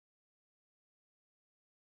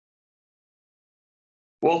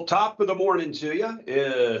Well, top of the morning to you.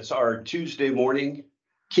 It's our Tuesday morning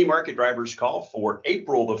key market drivers call for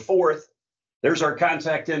April the 4th. There's our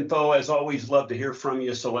contact info. As always, love to hear from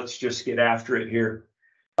you. So let's just get after it here.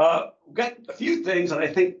 We've got a few things, and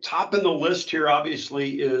I think top in the list here,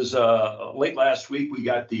 obviously, is late last week, we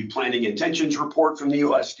got the planning intentions report from the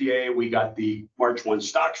USDA. We got the March 1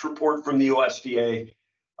 stocks report from the USDA.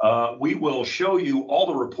 We will show you all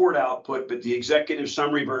the report output, but the executive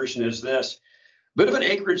summary version is this. Bit of an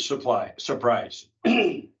acreage surprise.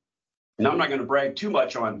 Now, I'm not going to brag too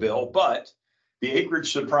much on Bill, but the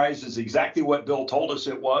acreage surprise is exactly what Bill told us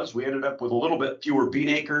it was. We ended up with a little bit fewer bean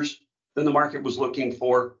acres than the market was looking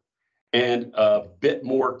for, and a bit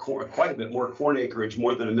more corn, quite a bit more corn acreage,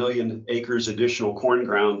 more than 1 million acres additional corn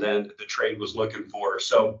ground than the trade was looking for.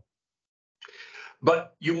 So,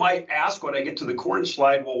 but you might ask when I get to the corn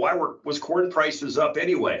slide, well, why was corn prices up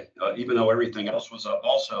anyway, even though everything else was up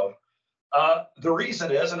also? The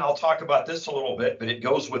reason is, and I'll talk about this a little bit, but it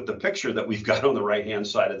goes with the picture that we've got on the right-hand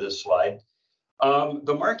side of this slide.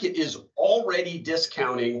 The market is already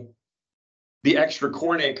discounting the extra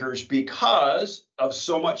corn acres because of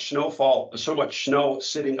so much snowfall, so much snow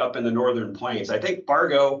sitting up in the northern plains. I think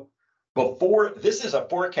Fargo, this is a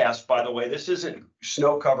forecast, by the way, this isn't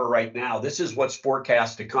snow cover right now. This is what's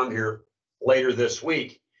forecast to come here later this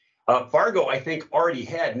week. Fargo, I think, already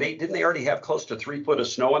had, Nate, didn't they already have close to 3 foot of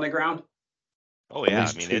snow on the ground? Oh yeah,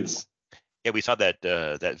 I mean we saw that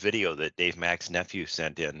that video that Dave Mack's nephew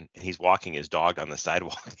sent in, and he's walking his dog on the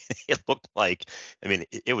sidewalk. It looked like, I mean,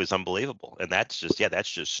 it was unbelievable, and that's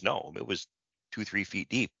just snow. It was 2-3 feet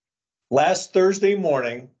deep. Last Thursday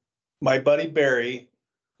morning, my buddy Barry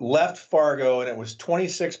left Fargo, and it was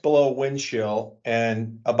 26 below wind chill,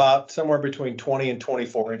 and about somewhere between 20 and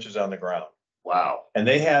 24 inches on the ground. Wow! And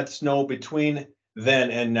they had snow between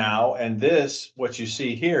then and now, and this, what you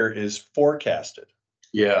see here, is forecasted.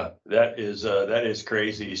 Yeah, that is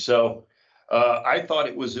crazy. So I thought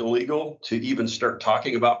it was illegal to even start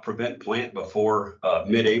talking about prevent plant before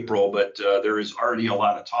mid-April, but there is already a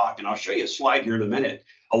lot of talk, and I'll show you a slide here in a minute.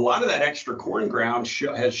 A lot of that extra corn ground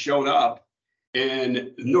has shown up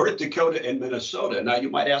in North Dakota and Minnesota. Now, you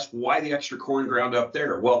might ask, why the extra corn ground up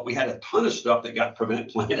there? Well, we had a ton of stuff that got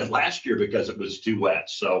prevent planted last year because it was too wet.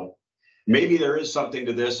 So maybe there is something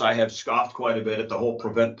to this. I have scoffed quite a bit at the whole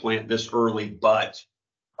prevent plant this early, but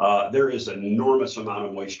there is an enormous amount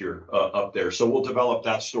of moisture up there. So we'll develop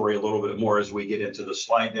that story a little bit more as we get into the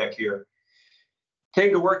slide deck here.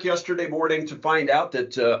 Came to work yesterday morning to find out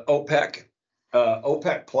that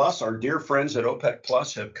OPEC Plus, our dear friends at OPEC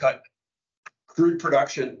Plus, have cut crude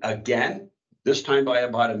production again, this time by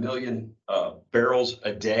about 1 million barrels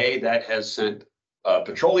a day. That has sent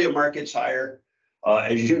petroleum markets higher.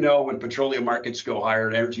 As you know, when petroleum markets go higher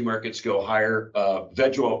and energy markets go higher,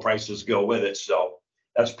 veg oil prices go with it. So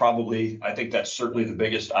that's probably, I think that's certainly the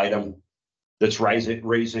biggest item that's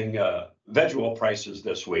raising veg oil prices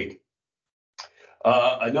this week.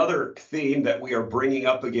 Another theme that we are bringing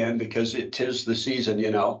up again, because it is the season,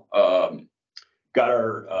 you know, got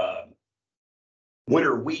our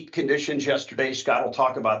winter wheat conditions yesterday. Scott will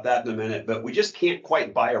talk about that in a minute, but we just can't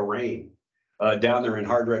quite buy a rain down there in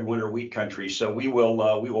hard red winter wheat country. So we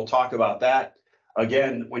will talk about that.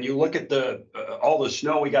 Again, when you look at all the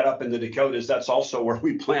snow we got up in the Dakotas, that's also where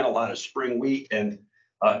we plant a lot of spring wheat, and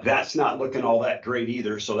that's not looking all that great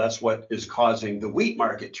either. So that's what is causing the wheat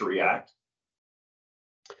market to react.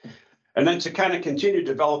 And then to kind of continue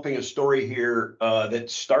developing a story here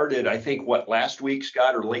that started, I think, last week,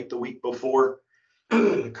 Scott, or late the week before.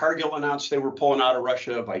 Cargill announced they were pulling out of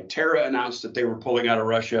Russia. Viterra announced that they were pulling out of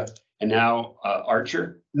Russia. And now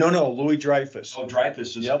Archer? No, Louis Dreyfus. Oh,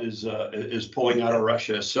 Dreyfus is pulling out of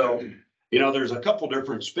Russia. So, you know, there's a couple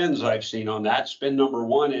different spins I've seen on that. Spin number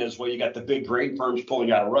one is, well, you got the big grain firms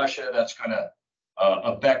pulling out of Russia. That's going to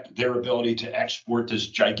affect their ability to export this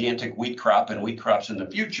gigantic wheat crop and wheat crops in the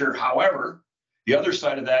future. However, the other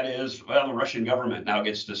side of that is, well, the Russian government now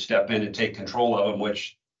gets to step in and take control of them,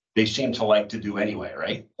 which they seem to like to do anyway,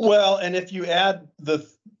 right? Well, and if you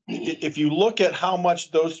if you look at how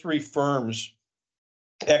much those three firms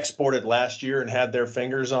exported last year and had their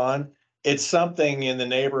fingers on, it's something in the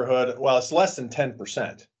neighborhood. Well, it's less than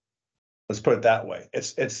 10%. Let's put it that way.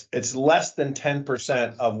 It's less than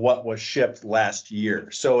 10% of what was shipped last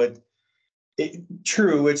year. So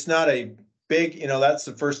true, it's not a big, you know, that's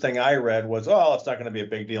the first thing I read was, oh, it's not going to be a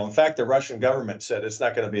big deal. In fact, the Russian government said it's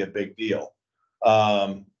not going to be a big deal.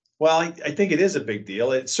 Well, I think it is a big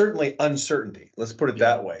deal. It's certainly uncertainty. Let's put it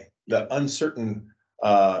that way. The uncertain,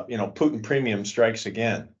 Putin premium strikes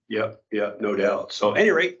again. Yeah, no doubt. So, at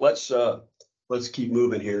any rate, let's keep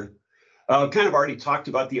moving here. Kind of already talked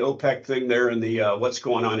about the OPEC thing there and the what's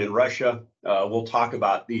going on in Russia. We'll talk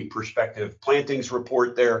about the prospective plantings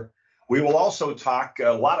report there. We will also talk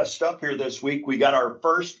a lot of stuff here this week. We got our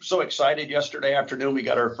first, so excited yesterday afternoon, we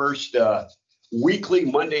got our first weekly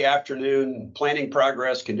Monday afternoon planting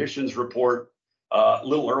progress conditions report. A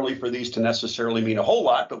little early for these to necessarily mean a whole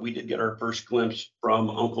lot, but we did get our first glimpse from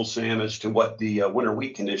Uncle Sam as to what the winter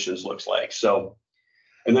wheat conditions looks like. So,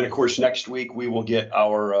 and then of course, next week we will get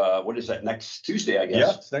our, what is that, next Tuesday, I guess?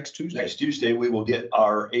 Yeah, it's next Tuesday. Next Tuesday, we will get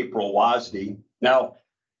our April WASDE. Now,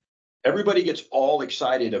 everybody gets all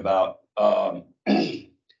excited about the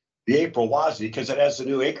April WASDE because it has the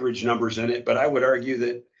new acreage numbers in it, but I would argue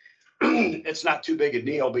that it's not too big a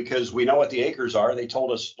deal because we know what the acres are. They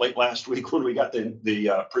told us late last week when we got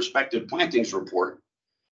the prospective plantings report.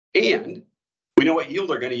 And we know what yield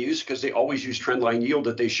they're going to use because they always use trendline yield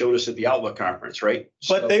that they showed us at the Outlook conference, right?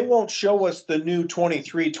 But they won't show us the new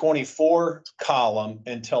 23-24 column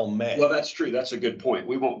until May. Well, that's true. That's a good point.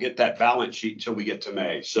 We won't get that balance sheet until we get to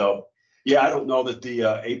May. So, yeah, I don't know that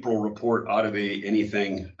the April report ought to be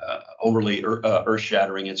anything overly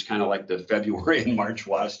earth-shattering. It's kind of like the February and March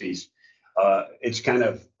WASDEs. It's kind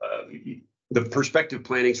of the prospective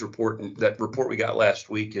plantings report, that report we got last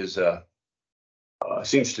week is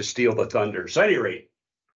seems to steal the thunder. So at any rate,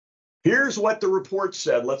 here's what the report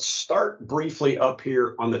said. Let's start briefly up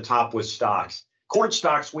here on the top with stocks. Corn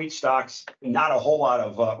stocks, wheat stocks, not a whole lot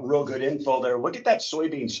of real good info there. Look at that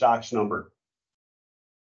soybean stocks number.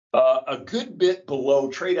 A good bit below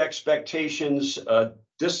trade expectations.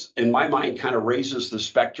 This, in my mind, kind of raises the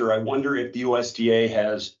specter. I wonder if the USDA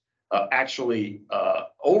has actually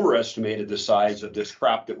overestimated the size of this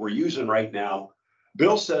crop that we're using right now.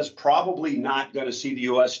 Bill says probably not going to see the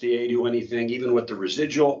USDA do anything, even with the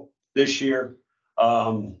residual this year.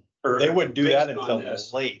 They wouldn't do that until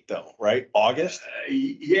late, though, right? August?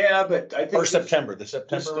 Yeah, but I think or September. The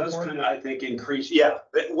September this does report? kind of, I think, increase. Yeah,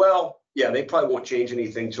 well, yeah, they probably won't change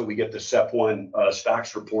anything until we get the SEP1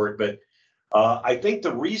 stocks report. But I think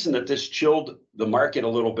the reason that this chilled the market a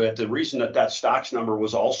little bit, the reason that that stocks number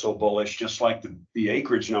was also bullish, just like the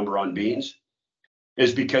acreage number on beans,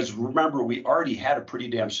 is because remember, we already had a pretty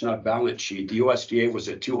damn snug balance sheet. The USDA was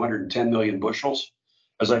at 210 million bushels.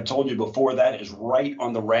 As I've told you before, that is right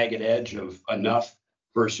on the ragged edge of enough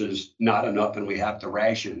versus not enough, and we have to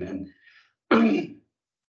ration. And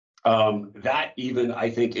that even, I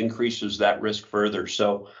think, increases that risk further.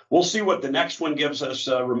 So we'll see what the next one gives us.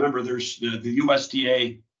 Remember, there's the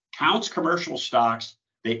USDA counts commercial stocks.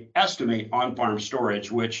 They estimate on-farm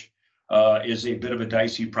storage, which is a bit of a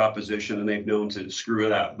dicey proposition, and they've known to screw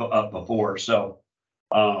it up before. So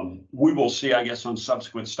we will see, I guess, on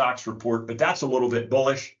subsequent stocks report, but that's a little bit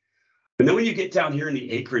bullish. And then when you get down here in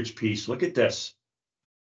the acreage piece, look at this.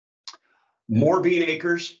 More bean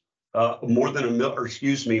acres, more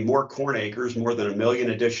corn acres, more than 1 million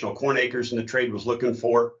additional corn acres, and the trade was looking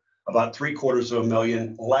for about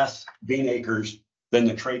 750,000 less bean acres than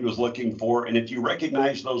the trade was looking for. And if you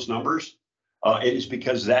recognize those numbers, it is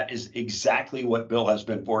because that is exactly what Bill has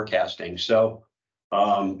been forecasting. So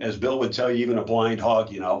as Bill would tell you, even a blind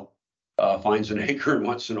hog, finds an acre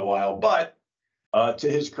once in a while. But to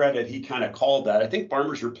his credit, he kind of called that. I think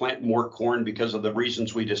farmers are planting more corn because of the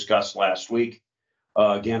reasons we discussed last week.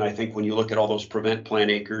 Again, I think when you look at all those prevent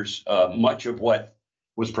plant acres, much of what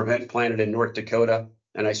was prevent planted in North Dakota,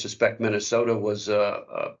 and I suspect Minnesota,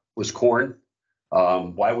 was corn.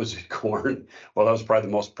 Why was it corn? Well, that was probably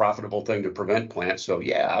the most profitable thing to prevent plant. So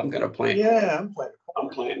yeah, I'm going to plant. Yeah, corn. I'm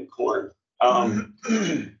planting corn.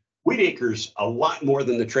 Wheat acres, a lot more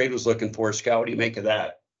than the trade was looking for. Scott, what do you make of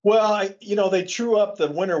that? Well, they true up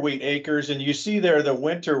the winter wheat acres, and you see there the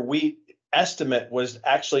winter wheat estimate was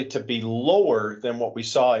actually to be lower than what we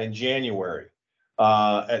saw in January.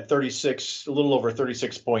 At 36, a little over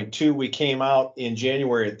 36.2. We came out in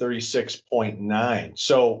January at 36.9.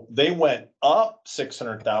 So they went up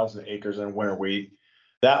 600,000 acres in winter wheat.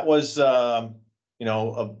 That was, a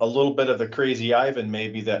little bit of the crazy Ivan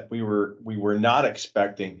maybe that we were not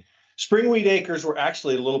expecting. Spring wheat acres were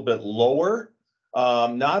actually a little bit lower,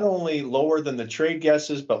 not only lower than the trade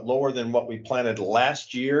guesses, but lower than what we planted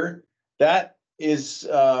last year. That is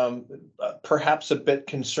perhaps a bit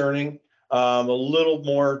concerning. A little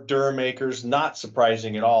more durum acres, not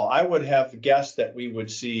surprising at all. I would have guessed that we would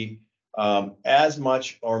see as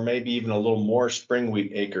much or maybe even a little more spring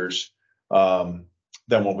wheat acres than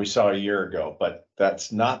what we saw a year ago, but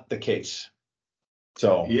that's not the case.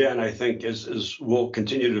 So yeah, and I think as we'll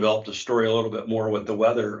continue to develop the story a little bit more with the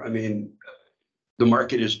weather, I mean, the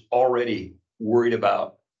market is already worried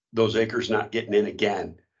about those acres not getting in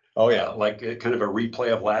again. Oh yeah, like kind of a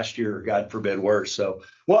replay of last year, God forbid worse. So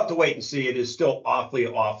we'll have to wait and see. It is still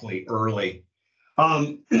awfully early.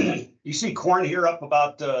 You see corn here up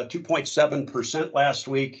about 2.7% last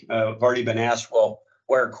week. I've already been asked, well,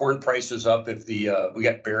 why are corn prices up if we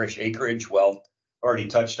got bearish acreage? Well, already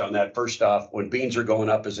touched on that. First off, when beans are going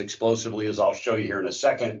up as explosively as I'll show you here in a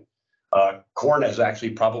second, corn is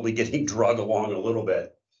actually probably getting drug along a little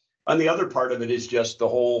bit. And the other part of it is just the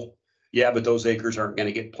whole, yeah, but those acres aren't going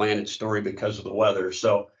to get planted story because of the weather.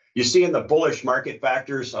 So you see in the bullish market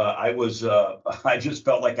factors, I just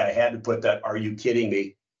felt like I had to put that, are you kidding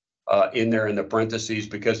me, in there in the parentheses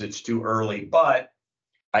because it's too early. But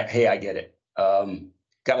hey, I get it.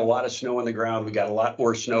 Got a lot of snow on the ground. We got a lot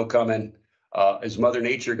more snow coming. Is Mother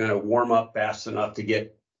Nature going to warm up fast enough to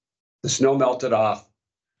get the snow melted off,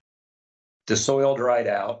 the soil dried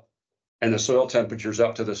out, and the soil temperatures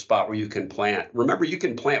up to the spot where you can plant? Remember, you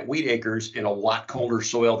can plant wheat acres in a lot colder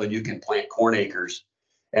soil than you can plant corn acres.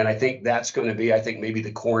 And I think that's going to be, I think maybe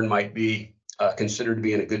the corn might be considered to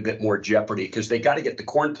be in a good bit more jeopardy because they got to get the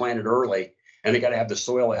corn planted early and they got to have the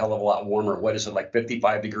soil a hell of a lot warmer. What is it, like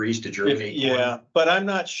 55 degrees to germinate? Yeah, but I'm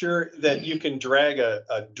not sure that you can drag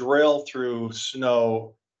a drill through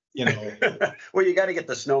snow, you know. Well, you got to get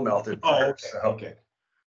the snow melted. Oh, first, okay. so. Okay.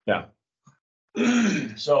 Yeah.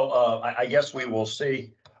 So I guess we will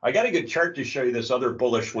see. I got a good chart to show you this other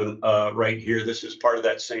bullish one right here. This is part of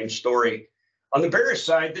that same story. On the bearish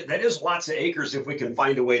side, that is lots of acres if we can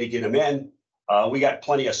find a way to get them in. We got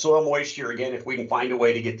plenty of soil moisture. Again, if we can find a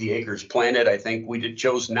way to get the acres planted. I think we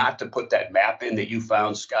chose not to put that map in that you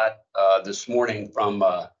found, Scott, this morning from,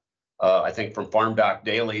 I think from Farm Doc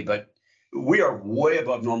Daily, but we are way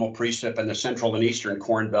above normal precip in the central and eastern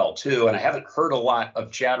corn belt too. And I haven't heard a lot of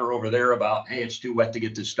chatter over there about, hey, it's too wet to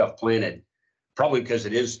get this stuff planted. Probably because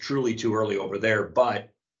it is truly too early over there. But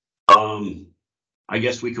I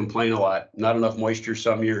guess we complain a lot. Not enough moisture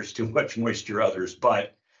some years, too much moisture others.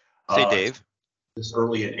 But say, Dave, it's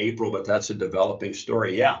early in April, but that's a developing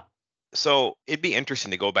story. Yeah. So it'd be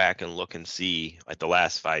interesting to go back and look and see like the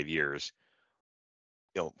last 5 years,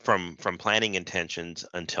 you know, from planting intentions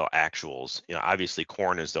until actuals. You know, obviously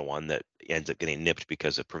corn is the one that ends up getting nipped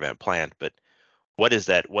because of prevent plant, but what is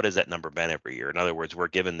that number been every year? In other words, we're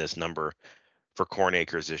given this number for corn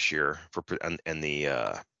acres this year for and the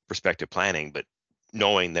prospective planting, but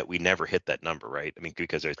knowing that we never hit that number, right? I mean,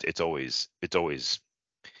 because it's always,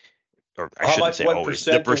 or I shouldn't say always.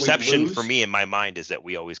 The perception for me in my mind is that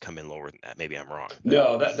we always come in lower than that. Maybe I'm wrong.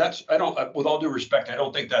 No, that's I don't. With all due respect, I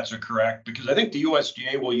don't think that's correct because I think the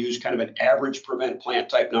USDA will use kind of an average prevent plant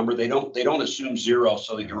type number. They don't assume zero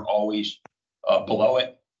so that you're always below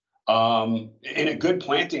it. In a good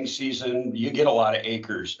planting season, you get a lot of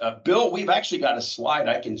acres. Bill, we've actually got a slide.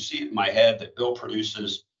 I can see it in my head that Bill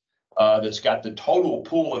produces that's got the total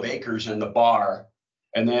pool of acres in the bar.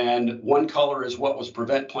 And then one color is what was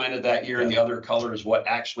prevent planted that year, and the other color is what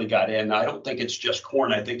actually got in. Now, I don't think it's just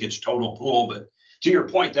corn. I think it's total pool. But to your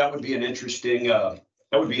point, that would be an interesting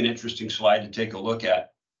slide to take a look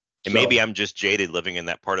at. And maybe I'm just jaded living in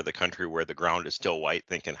that part of the country where the ground is still white,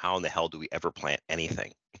 thinking, how in the hell do we ever plant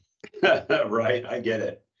anything? Right, I get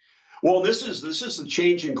it. Well, this is the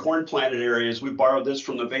change in corn planted areas. We borrowed this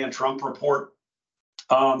from the Van Trump report.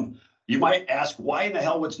 You might ask, why in the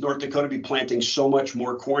hell would North Dakota be planting so much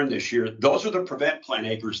more corn this year? Those are the prevent plant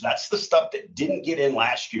acres. That's the stuff that didn't get in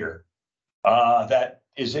last year. That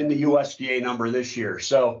is in the USDA number this year.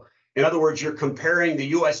 So in other words, you're comparing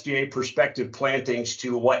the USDA prospective plantings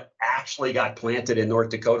to what actually got planted in North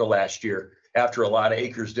Dakota last year after a lot of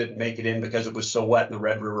acres didn't make it in because it was so wet in the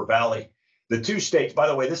Red River Valley. The two states, by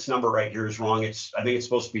the way, this number right here is wrong. I think it's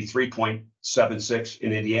supposed to be 3.76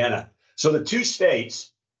 in Indiana. So the two states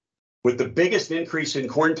with the biggest increase in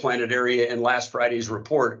corn planted area in last Friday's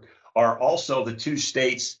report are also the two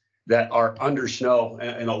states that are under snow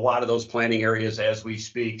in a lot of those planting areas as we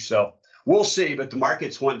speak. So we'll see, but the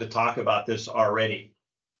market's wanted to talk about this already.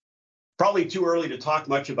 Probably too early to talk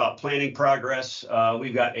much about planting progress.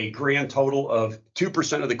 We've got a grand total of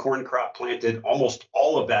 2% of the corn crop planted. Almost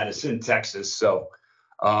all of that is in Texas. So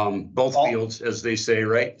both fields, as they say,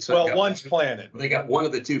 right? So well, one's planted. They got one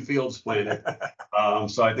of the two fields planted.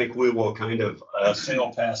 So I think we will kind of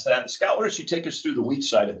sail past that. Scott, why don't you take us through the wheat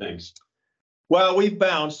side of things? Well, we've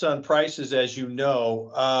bounced on prices, as you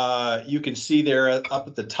know. You can see there up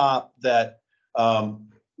at the top that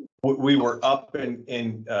we were up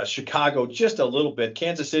in Chicago just a little bit.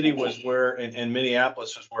 Kansas City was where, and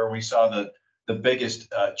Minneapolis was where we saw the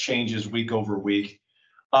biggest changes week over week.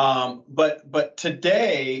 But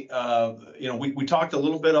today, we talked a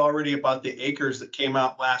little bit already about the acres that came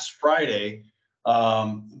out last Friday.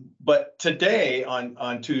 But today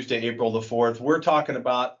on Tuesday, April the 4th, we're talking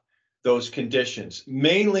about those conditions,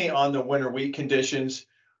 mainly on the winter wheat conditions.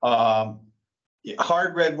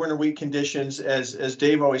 Hard red winter wheat conditions, as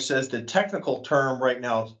Dave always says, the technical term right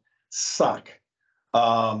now, suck.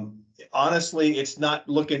 Honestly, it's not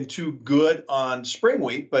looking too good on spring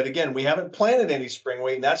wheat, but again, we haven't planted any spring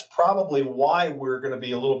wheat, and that's probably why we're going to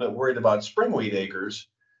be a little bit worried about spring wheat acres.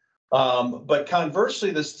 But conversely,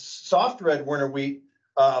 the soft red winter wheat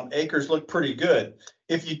acres look pretty good.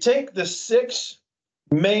 If you take the 6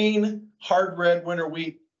 main hard red winter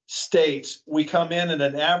wheat states, we come in at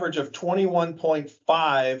an average of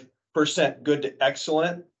 21.5% good to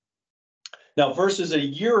excellent. Now, versus a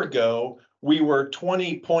year ago, we were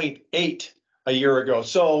 20.8 a year ago.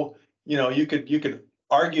 So, you could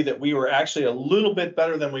argue that we were actually a little bit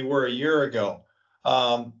better than we were a year ago.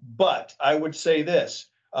 But I would say this,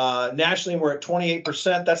 nationally, we're at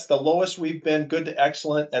 28%. That's the lowest we've been good to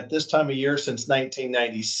excellent at this time of year since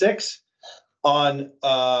 1996.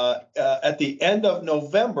 At the end of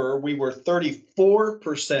November, we were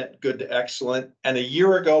 34% good to excellent, and a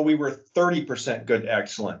year ago we were 30% good to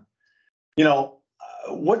excellent.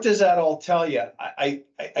 What does that all tell you? I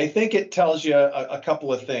think it tells you a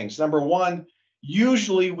couple of things. Number one,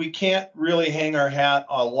 usually we can't really hang our hat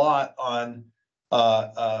a lot on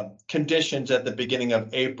conditions at the beginning of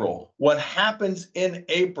April. What happens in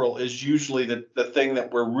April is usually the thing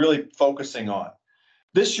that we're really focusing on.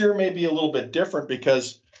 This year may be a little bit different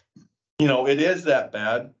because, it is that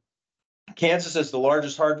bad. Kansas is the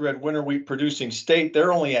largest hard red winter wheat producing state.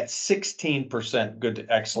 They're only at 16% good to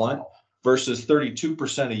excellent versus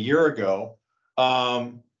 32% a year ago.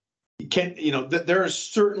 There is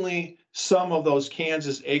certainly some of those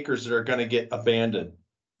Kansas acres that are going to get abandoned.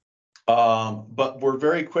 But we're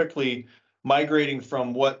very quickly migrating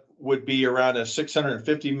from what would be around a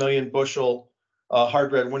 650 million bushel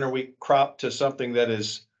hard red winter wheat crop to something that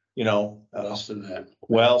is, less than that.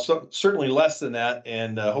 Well, so certainly less than that,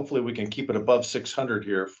 and hopefully we can keep it above 600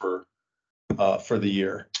 here for the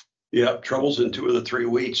year. Yeah, troubles in 2 of the 3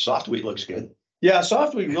 wheats. Soft wheat looks good. Yeah,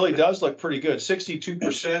 soft wheat really does look pretty good.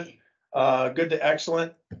 62% good to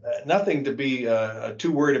excellent. Nothing to be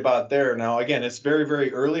too worried about there. Now, again, it's very,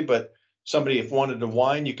 very early, but somebody, if wanted to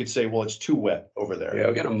whine, you could say, well, it's too wet over there. Yeah,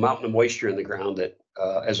 we got a mountain of moisture in the ground that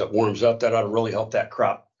as it warms up, that ought to really help that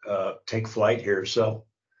crop take flight here. So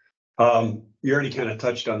you already kind of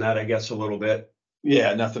touched on that, I guess, a little bit.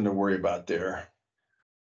 Yeah, nothing to worry about there.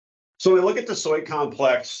 So we look at the soy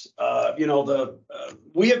complex,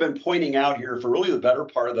 we have been pointing out here for really the better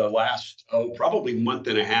part of the last, probably month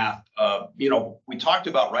and a half. We talked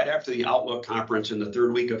about right after the Outlook conference in the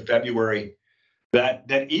 3rd week of February,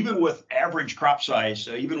 that even with average crop size,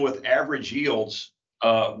 even with average yields,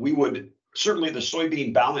 certainly the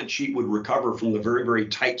soybean balance sheet would recover from the very, very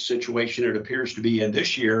tight situation it appears to be in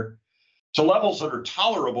this year to levels that are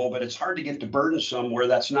tolerable, but it's hard to get to burdensome where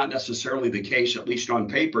that's not necessarily the case, at least on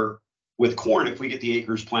paper, with corn if we get the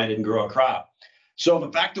acres planted and grow a crop. So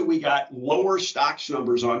the fact that we got lower stocks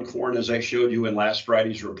numbers on corn, as I showed you in last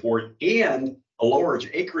Friday's report, and a lower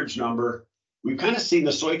acreage number, we've kind of seen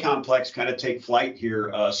the soy complex kind of take flight here.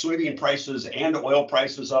 Soybean prices and oil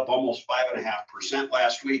prices up almost 5.5%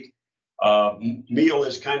 last week. Meal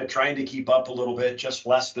is kind of trying to keep up a little bit, just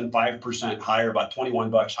less than 5% higher, about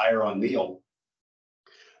 $21 higher on meal.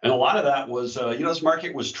 And a lot of that was, this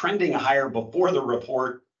market was trending higher before the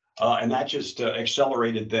report, and that just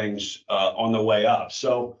accelerated things on the way up.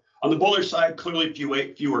 So on the bullish side, clearly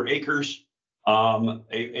fewer acres,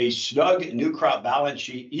 a snug new crop balance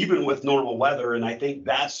sheet, even with normal weather. And I think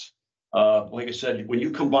that's, like I said, when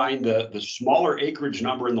you combine the smaller acreage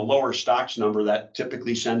number and the lower stocks number, that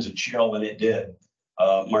typically sends a chill, and it did.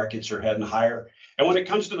 Markets are heading higher. And when it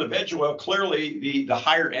comes to the veg oil, clearly the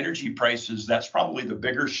higher energy prices, that's probably the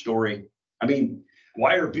bigger story. I mean,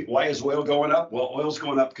 why is oil going up? Well, oil's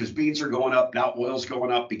going up because beans are going up. Now oil's going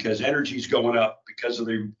up because energy's going up because of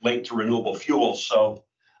the link to renewable fuels. So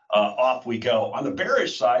off we go. On the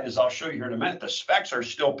bearish side, as I'll show you here in a minute, the specs are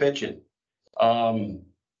still pitching.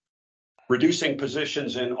 Reducing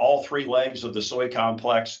positions in all 3 legs of the soy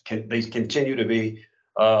complex. They continue to be.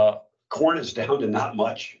 Corn is down to not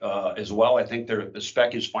much as well. I think the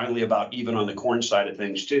spec is finally about even on the corn side of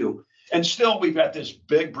things too. And still, we've got this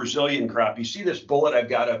big Brazilian crop. You see this bullet I've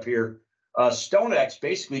got up here. StoneX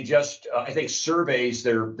basically just, I think, surveys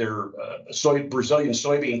their Brazilian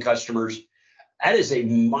soybean customers. That is a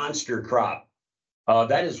monster crop.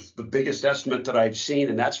 That is the biggest estimate that I've seen,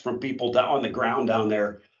 and that's from people down on the ground down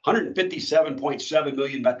there. 157.7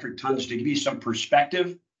 million metric tons. To give you some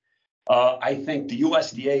perspective, I think the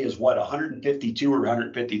USDA is what, 152 or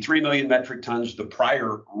 153 million metric tons. The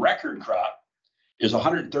prior record crop is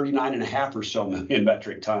 139 and a half or so million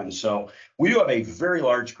metric tons. So we do have a very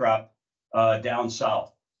large crop down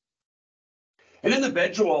south. And in the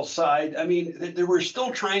veg oil side, I mean, they were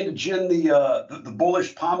still trying to gin the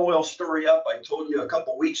bullish palm oil story up. I told you a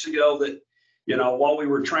couple weeks ago that, you know, while we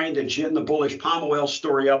were trying to gin the bullish palm oil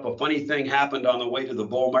story up, a funny thing happened on the way to the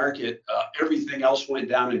bull market. Everything else went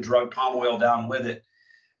down and drug palm oil down with it.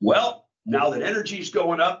 Well, now that energy's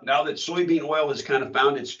going up, now that soybean oil has kind of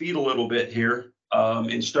found its feet a little bit here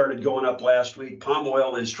and started going up last week, palm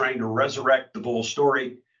oil is trying to resurrect the bull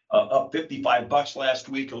story. Up $55 last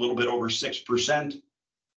week, a little bit over 6%.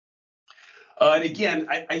 And again,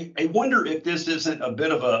 I wonder if this isn't a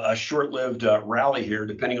bit of a short-lived rally here,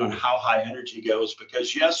 depending on how high energy goes,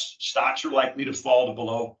 because yes, stocks are likely to fall to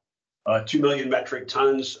below 2 million metric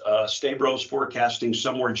tons. Stabro's forecasting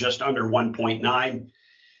somewhere just under 1.9.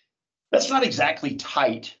 That's not exactly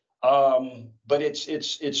tight, but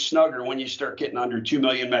it's snugger when you start getting under 2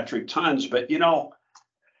 million metric tons. But, you know,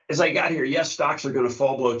 as I got here, yes, stocks are going to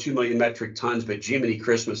fall below 2 million metric tons, but Jiminy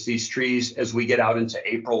Christmas, these trees, as we get out into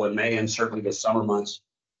April and May and certainly the summer months,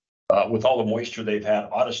 with all the moisture they've had,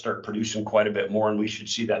 ought to start producing quite a bit more, and we should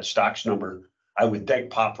see that stocks number, I would think,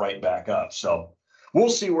 pop right back up. So we'll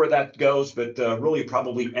see where that goes, but really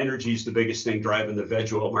probably energy is the biggest thing driving the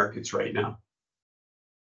veg oil markets right now.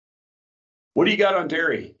 What do you got on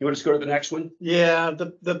dairy? You want us to go to the next one? Yeah,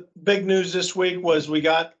 the big news this week was we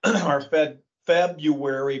got our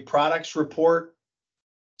February products report,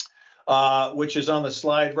 which is on the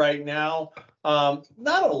slide right now.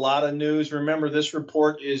 Not a lot of news. Remember, this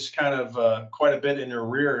report is kind of quite a bit in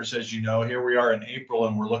arrears, as you know. Here we are in April,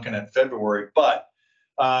 and we're looking at February. But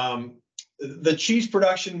the cheese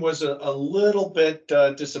production was a little bit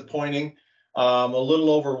disappointing, a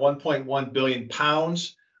little over 1.1 billion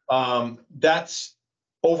pounds. That's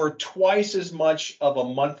over twice as much of a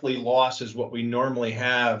monthly loss as what we normally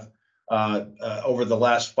have over the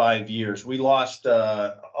last 5 years. We lost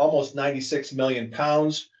almost 96 million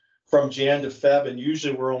pounds from Jan to Feb, and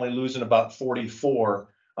usually we're only losing about 44.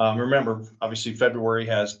 Remember, obviously February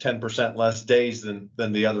has 10% less days than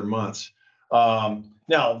the other months.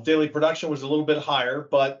 Now, daily production was a little bit higher,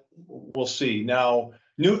 but we'll see. Now,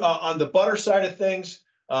 on the butter side of things,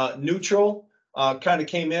 neutral kind of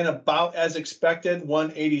came in about as expected,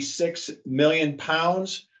 186 million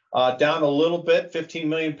pounds. Down a little bit, 15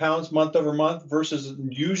 million pounds month over month versus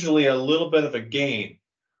usually a little bit of a gain.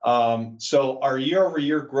 So our year over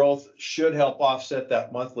year growth should help offset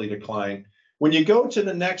that monthly decline. When you go to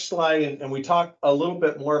the next slide and we talk a little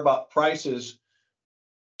bit more about prices,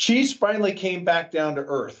 cheese finally came back down to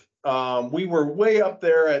earth. We were way up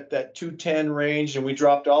there at that 210 range and we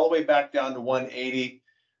dropped all the way back down to 180.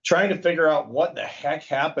 Trying to figure out what the heck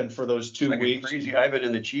happened for those 2 weeks. Crazy Ivan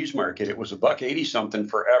in the cheese market. It was $1.80 something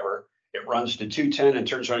forever. It runs to 210 and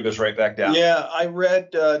turns around and goes right back down. Yeah, I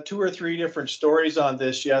read 2 or 3 different stories on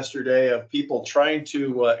this yesterday of people trying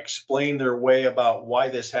to explain their way about why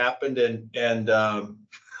this happened, and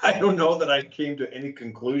I don't know that I came to any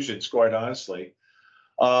conclusions, quite honestly.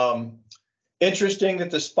 Interesting that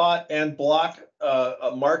the spot and block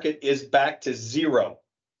market is back to zero.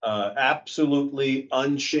 Absolutely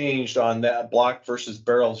unchanged on that block versus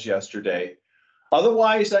barrels yesterday.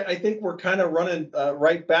 Otherwise, I think we're kind of running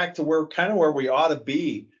right back to where we ought to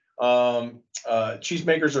be.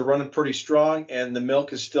 Cheesemakers are running pretty strong, and the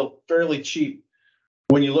milk is still fairly cheap.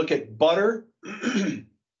 When you look at butter,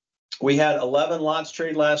 we had 11 lots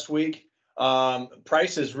trade last week.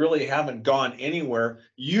 Prices really haven't gone anywhere.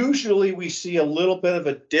 Usually, we see a little bit of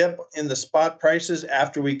a dip in the spot prices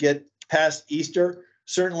after we get past Easter.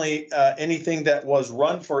 Certainly, anything that was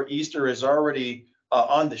run for Easter is already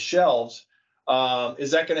on the shelves.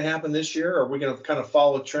 Is that going to happen this year? Or are we going to kind of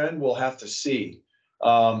follow a trend? We'll have to see.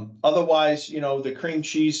 Otherwise, you know, the cream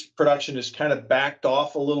cheese production is kind of backed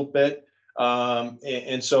off a little bit.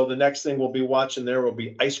 And so the next thing we'll be watching there will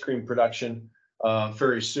be ice cream production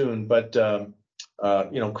very soon. But,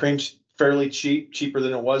 you know, cream's fairly cheap, cheaper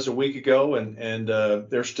than it was a week ago. And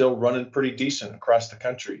they're still running pretty decent across the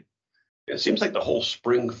country. It seems like the whole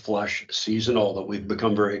spring flush seasonal that we've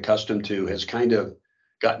become very accustomed to has kind of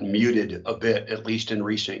gotten muted a bit, at least in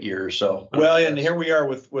recent years. So, well, and here we are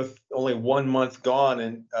with only 1 month gone,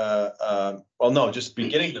 and well, no, just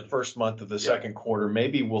beginning the first month of the second quarter.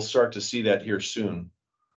 Maybe we'll start to see that here soon.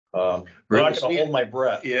 I'm not going to hold my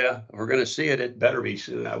breath. Yeah, we're going to see it. It better be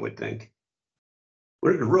soon, I would think.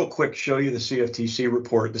 We're going to real quick show you the CFTC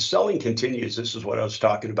report. The selling continues. This is what I was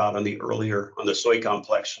talking about on the soy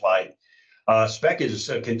complex slide. Spec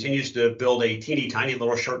continues to build a teeny tiny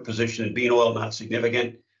little short position in bean oil, not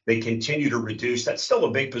significant. They continue to reduce. That's still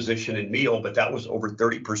a big position in meal, but that was over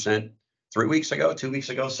 30% 3 weeks ago, 2 weeks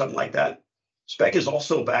ago, something like that. Spec is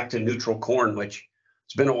also back to neutral corn, which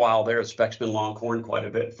it's been a while there. Spec's been long corn quite a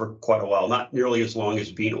bit for quite a while, not nearly as long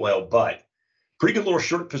as bean oil, but pretty good little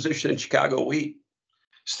short position in Chicago wheat.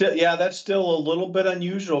 Still, yeah, that's still a little bit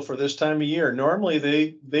unusual for this time of year. Normally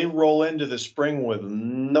they roll into the spring with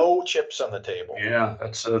no chips on the table. Yeah,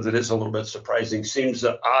 that is a little bit surprising. Seems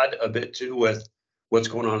odd a bit too with what's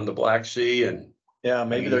going on in the Black Sea, and yeah,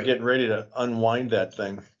 maybe they're getting ready to unwind that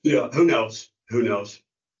thing. Yeah, who knows? Who knows?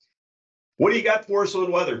 What do you got for us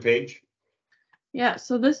on weather, Paige? Yeah,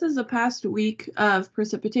 so this is a past week of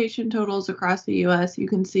precipitation totals across the U.S. You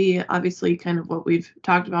can see, obviously, kind of what we've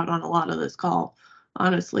talked about on a lot of this call,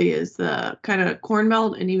 honestly, is the kind of Corn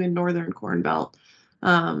Belt and even Northern Corn Belt.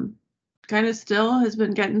 Kind of still has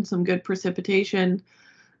been getting some good precipitation.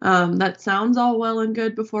 That sounds all well and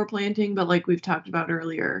good before planting, but like we've talked about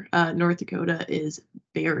earlier, North Dakota is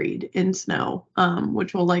buried in snow,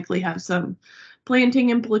 which will likely have some planting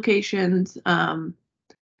implications.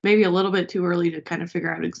 Maybe a little bit too early to kind of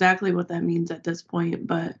figure out exactly what that means at this point,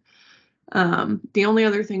 but the only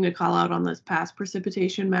other thing to call out on this past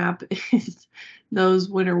precipitation map is those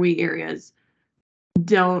winter wheat areas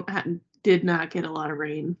did not get a lot of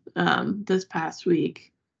rain this past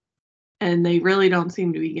week, and they really don't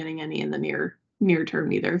seem to be getting any in the near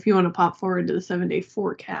term either. If you want to pop forward to the 7-day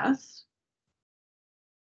forecast.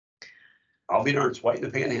 I'll be darned, it's white in the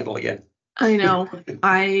panhandle again. I know.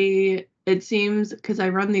 It seems, because I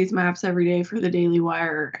run these maps every day for the Daily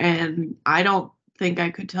Wire, and I don't think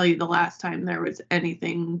I could tell you the last time there was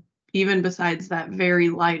anything, even besides that very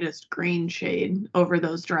lightest green shade over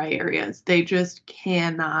those dry areas. They just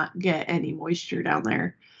cannot get any moisture down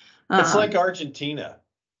there. It's like Argentina.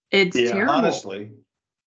 It's terrible. Honestly.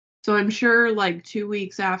 So I'm sure like 2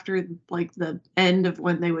 weeks after like the end of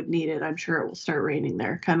when they would need it, I'm sure it will start raining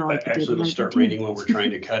there. Kind of like actually it'll start raining when we're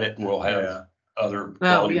trying to cut it, and we'll have other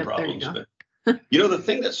quality problems. But the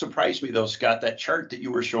thing that surprised me though, Scott, that chart that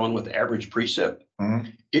you were showing with average precip,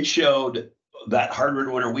 it showed that hardwood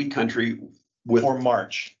winter wheat country with for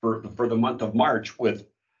March for the month of March with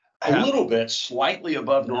a little bit slightly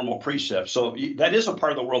above normal precip. So that is a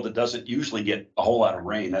part of the world that doesn't usually get a whole lot of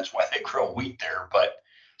rain. That's why they grow wheat there. But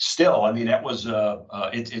still, I mean, that was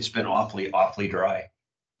it's been awfully dry.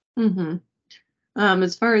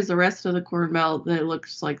 As far as the rest of the Corn Belt, it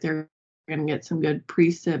looks like they're going to get some good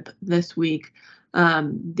precip this week.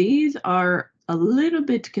 These are a little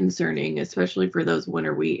bit concerning, especially for those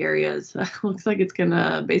winter wheat areas. Looks like it's going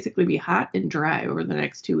to basically be hot and dry over the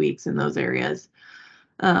next 2 weeks in those areas.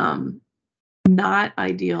 Not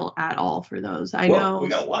ideal at all for those. I know we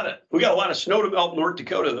got a lot of snow to melt in North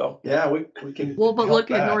Dakota though. Yeah, we can. Well, but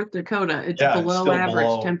look at North Dakota. It's below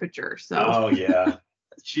average temperature. So. Oh yeah.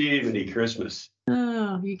 Jiminy Christmas.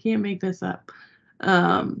 Oh, you can't make this up.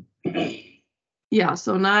 Yeah,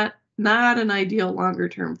 so not an ideal longer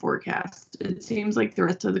term forecast. It seems like the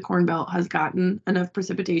rest of the Corn Belt has gotten enough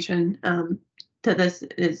precipitation that this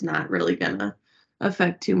is not really gonna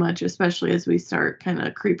affect too much, especially as we start kind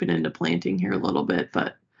of creeping into planting here a little bit.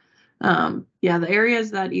 But yeah, the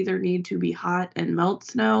areas that either need to be hot and melt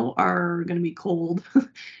snow are going to be cold,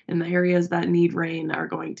 and the areas that need rain are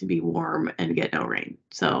going to be warm and get no rain.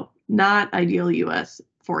 So not ideal U.S.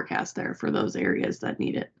 forecast there for those areas that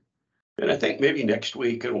need it. And I think maybe next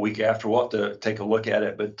week and a week after we'll have to take a look at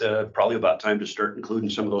it, but probably about time to start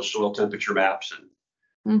including some of those soil temperature maps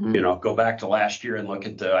and go back to last year and look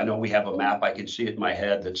at I know we have a map, I can see it in my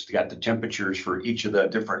head, that's got the temperatures for each of the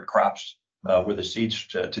different crops where the seeds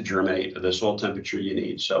to germinate, the soil temperature you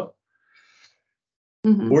need. So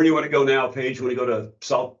where do you want to go now, Paige? You want to go to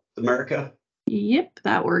South America? Yep,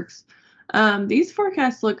 that works. These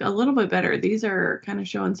forecasts look a little bit better. These are kind of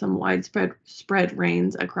showing some widespread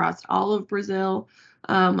rains across all of Brazil.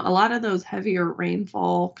 A lot of those heavier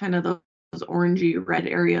rainfall, kind of those orangey red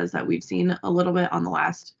areas that we've seen a little bit on the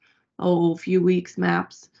last few weeks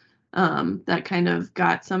maps, that kind of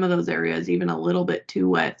got some of those areas even a little bit too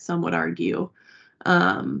wet, some would argue.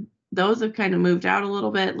 Those have kind of moved out a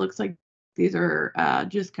little bit. Looks like these are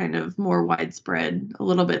just kind of more widespread, a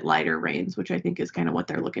little bit lighter rains, which I think is kind of what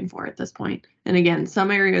they're looking for at this point. And again, some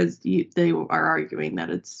areas they are arguing that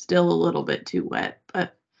it's still a little bit too wet,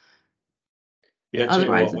 but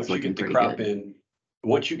otherwise it's looking pretty good.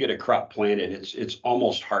 Once you get a crop planted, it's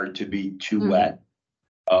almost hard to be too wet.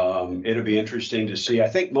 It'll be interesting to see. I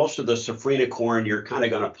think most of the safrinha corn you're kind of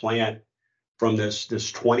going to plant from this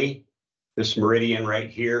meridian right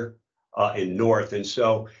here and north. And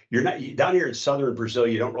so you're not down here in southern Brazil,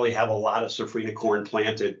 you don't really have a lot of safrinha corn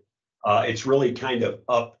planted. It's really kind of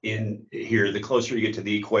up in here, the closer you get to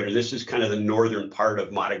the equator. This is kind of the northern part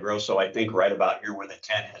of Mato Grosso, I think right about here where the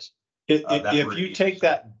 10 is. If you take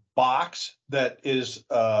that box that is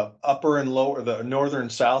upper and lower, the northern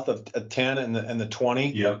south of 10 and the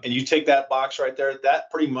 20, yep. And you take that box right there,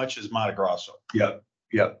 that pretty much is Mato Grosso. Yep,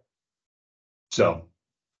 yep. So,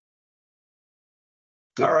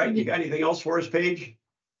 all right, you got anything else for us, Paige?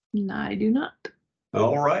 No, I do not.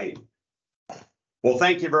 All right. Well,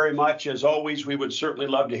 thank you very much. As always, we would certainly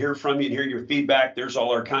love to hear from you and hear your feedback. There's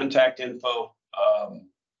all our contact info.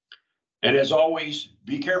 And as always,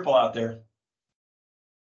 be careful out there.